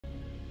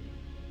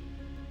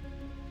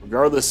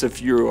Regardless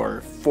if you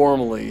are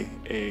formally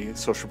a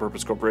social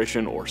purpose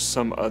corporation or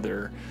some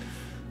other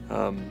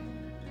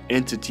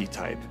entity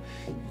type,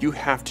 you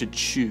have to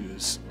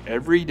choose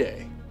every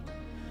day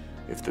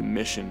if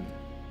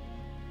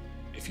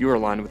you are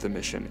aligned with the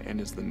mission, and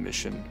is the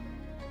mission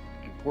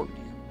important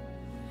to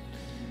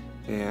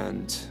you.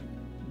 And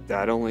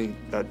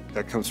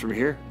that comes from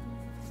here.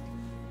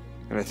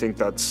 And I think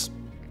that's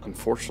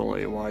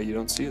unfortunately why you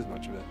don't see as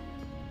much of it.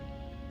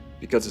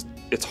 Because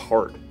it's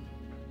hard.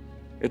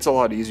 It's a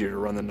lot easier to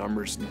run the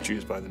numbers and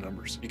choose by the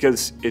numbers.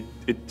 Because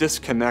it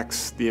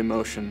disconnects the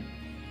emotion.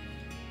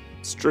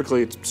 It's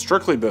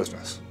strictly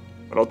business.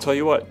 But I'll tell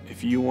you what,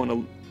 if you want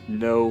to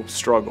know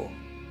struggle,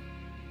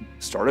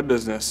 start a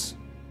business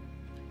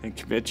and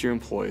commit to your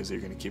employees that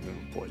you're going to keep them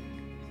employed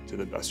to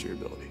the best of your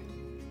ability.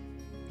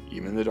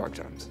 Even in the dark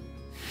times.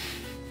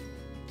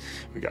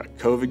 We got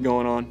COVID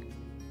going on.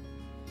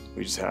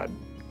 We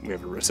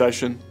have a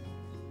recession.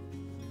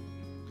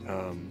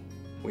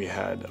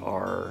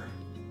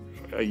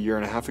 A year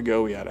and a half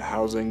ago, we had a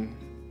housing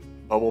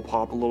bubble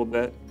pop a little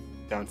bit,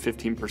 down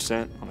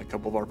 15% on a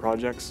couple of our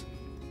projects.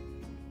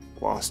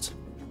 Lost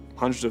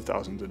hundreds of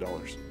thousands of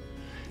dollars.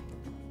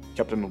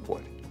 Kept them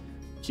employed.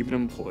 Keeping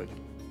them employed.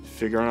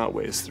 Figuring out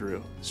ways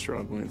through,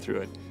 struggling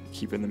through it,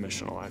 keeping the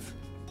mission alive.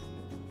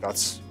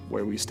 That's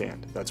where we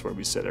stand. That's where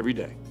we sit every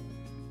day.